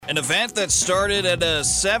An event that started at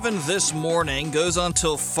 7 this morning goes on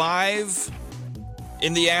till 5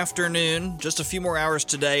 in the afternoon, just a few more hours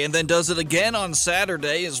today, and then does it again on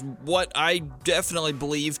Saturday is what I definitely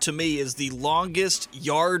believe, to me, is the longest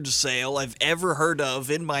yard sale I've ever heard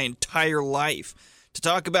of in my entire life. To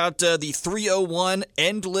talk about the 301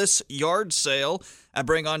 Endless Yard Sale, I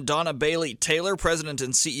bring on Donna Bailey Taylor, President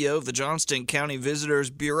and CEO of the Johnston County Visitors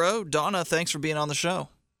Bureau. Donna, thanks for being on the show.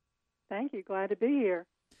 Thank you. Glad to be here.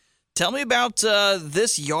 Tell me about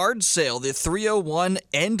this yard sale, the 301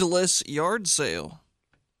 Endless Yard Sale.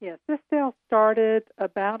 Yes, this sale started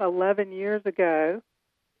about 11 years ago,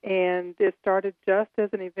 and it started just as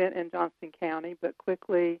an event in Johnston County, but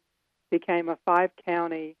quickly became a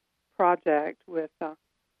 5-county project with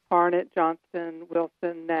Harnett, Johnston,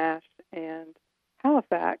 Wilson, Nash, and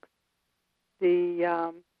Halifax.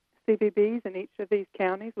 The CVBs in each of these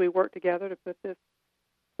counties, we worked together to put this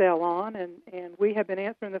sale on, and we have been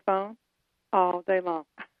answering the phone all day long.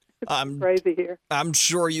 It's crazy here. I'm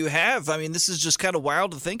sure you have. I mean, this is just kind of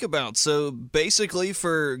wild to think about. So basically,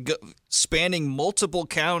 for spanning multiple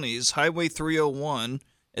counties, Highway 301,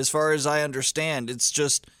 as far as I understand, it's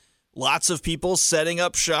just lots of people setting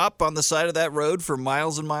up shop on the side of that road for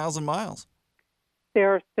miles and miles and miles.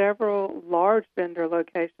 There are several large vendor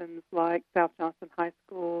locations like South Johnston High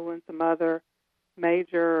School and some other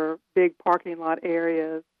major big parking lot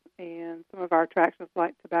areas, and some of our attractions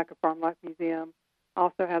like Tobacco Farm Life Museum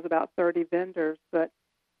also has about 30 vendors, but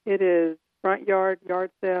it is front yard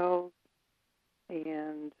sales,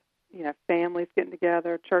 and families getting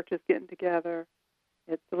together, churches getting together.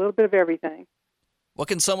 It's a little bit of everything. What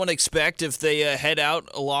can someone expect if they head out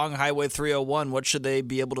along Highway 301? What should they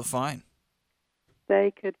be able to find?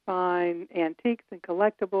 They could find antiques and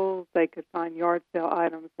collectibles. They could find yard sale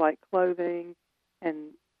items like clothing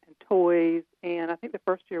and toys, and I think the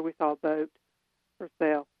first year we saw a boat for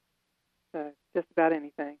sale. So just about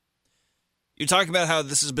anything. You're talking about how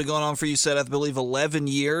this has been going on for, you said, I believe, 11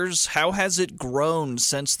 years. How has it grown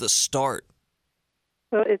since the start?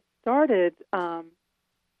 Well, it started,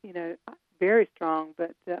 very strong,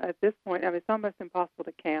 but at this point, it's almost impossible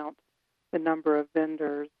to count the number of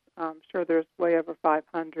vendors. I'm sure there's way over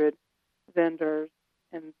 500 vendors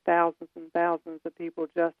and thousands of people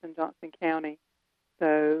just in Johnston County.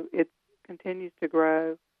 So it continues to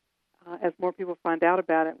grow. As more people find out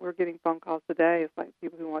about it, we're getting phone calls today. It's like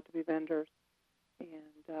people who want to be vendors.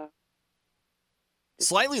 And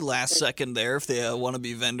slightly last second there if they want to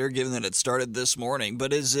be vendor, given that it started this morning.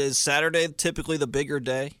 But is Saturday typically the bigger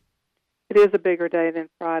day? It is a bigger day than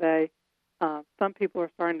Friday. Some people are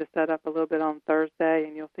starting to set up a little bit on Thursday,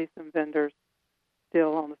 and you'll see some vendors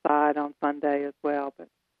still on the side on Sunday as well. But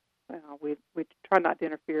we try not to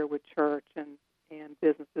interfere with church and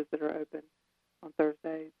businesses that are open on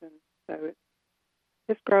Thursdays, and so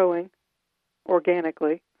it's growing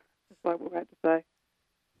organically. That's what we're about to say.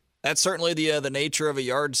 That's certainly the nature of a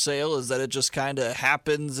yard sale, is that it just kind of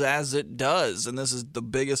happens as it does, and this is the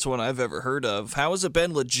biggest one I've ever heard of. How has it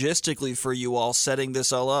been logistically for you all setting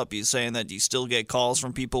this all up? You saying that you still get calls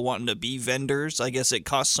from people wanting to be vendors? I guess it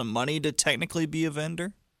costs some money to technically be a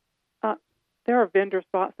vendor? There are vendor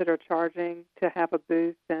spots that are charging to have a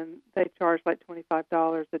booth, and they charge like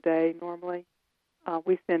 $25 a day normally.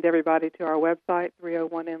 We send everybody to our website,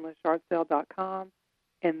 301endlessyardsale.com,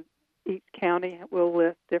 and each county will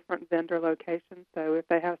list different vendor locations. So if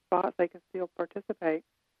they have spots, they can still participate.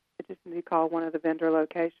 They just need to call one of the vendor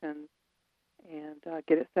locations and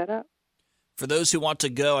get it set up. For those who want to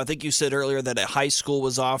go, I think you said earlier that a high school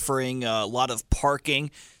was offering a lot of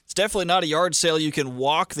parking. It's definitely not a yard sale you can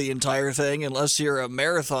walk the entire thing unless you're a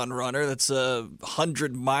marathon runner. That's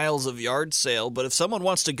 100 miles of yard sale. But if someone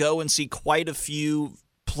wants to go and see quite a few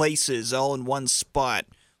places all in one spot,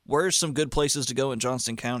 where are some good places to go in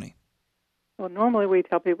Johnston County? Well, normally we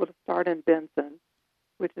tell people to start in Benson,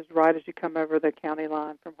 which is right as you come over the county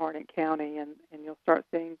line from Harnett County, and you'll start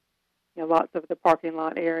seeing lots of the parking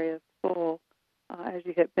lot areas full as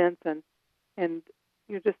you hit Benson. And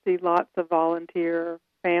you just see lots of volunteer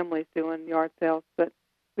families doing yard sales. But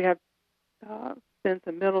we have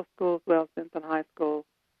Benson Middle School as well as Benson High School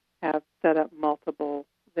have set up multiple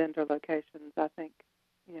vendor locations. I think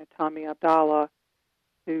Tommy Abdallah,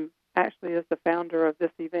 who actually is the founder of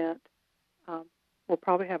this event, will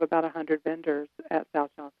probably have about 100 vendors at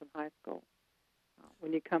South Johnston High School.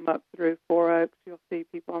 When you come up through Four Oaks, you'll see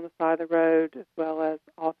people on the side of the road as well as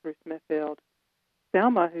all through Smithfield.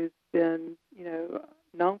 Selma, who's been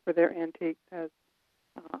known for their antiques, has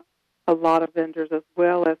a lot of vendors, as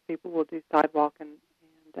well as people will do sidewalk and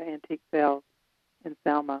antique sales in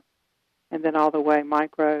Selma. And then all the way,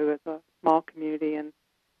 Micro is a small community, and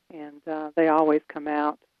they always come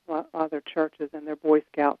out A lot of their churches and their Boy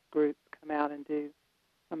Scouts groups come out and do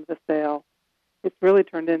some of the sale. It's really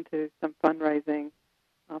turned into some fundraising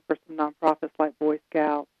for some nonprofits like Boy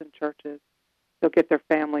Scouts and churches. They'll get their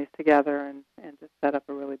families together and just set up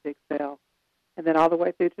a really big sale. And then all the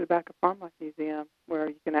way through to the Tobacco Farm Life Museum, where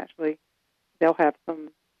you can they'll have some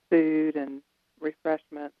food and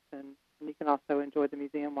refreshments, and you can also enjoy the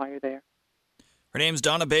museum while you're there. Her name's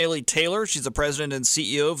Donna Bailey Taylor. She's the president and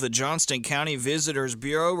CEO of the Johnston County Visitors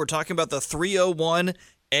Bureau. We're talking about the 301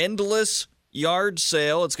 Endless Yard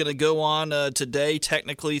Sale. It's going to go on today,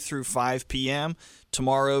 technically through 5 p.m.,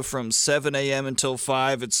 tomorrow from 7 a.m. until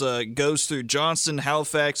 5. It goes through Johnston,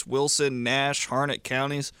 Halifax, Wilson, Nash, Harnett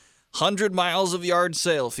counties. 100 miles of yard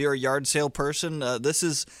sale. If you're a yard sale person, this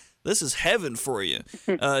is heaven for you.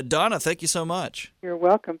 Donna, thank you so much. You're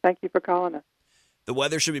welcome. Thank you for calling us. The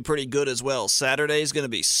weather should be pretty good as well. Saturday is going to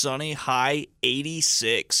be sunny, high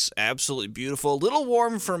 86. Absolutely beautiful. A little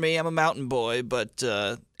warm for me. I'm a mountain boy, but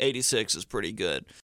 86 is pretty good.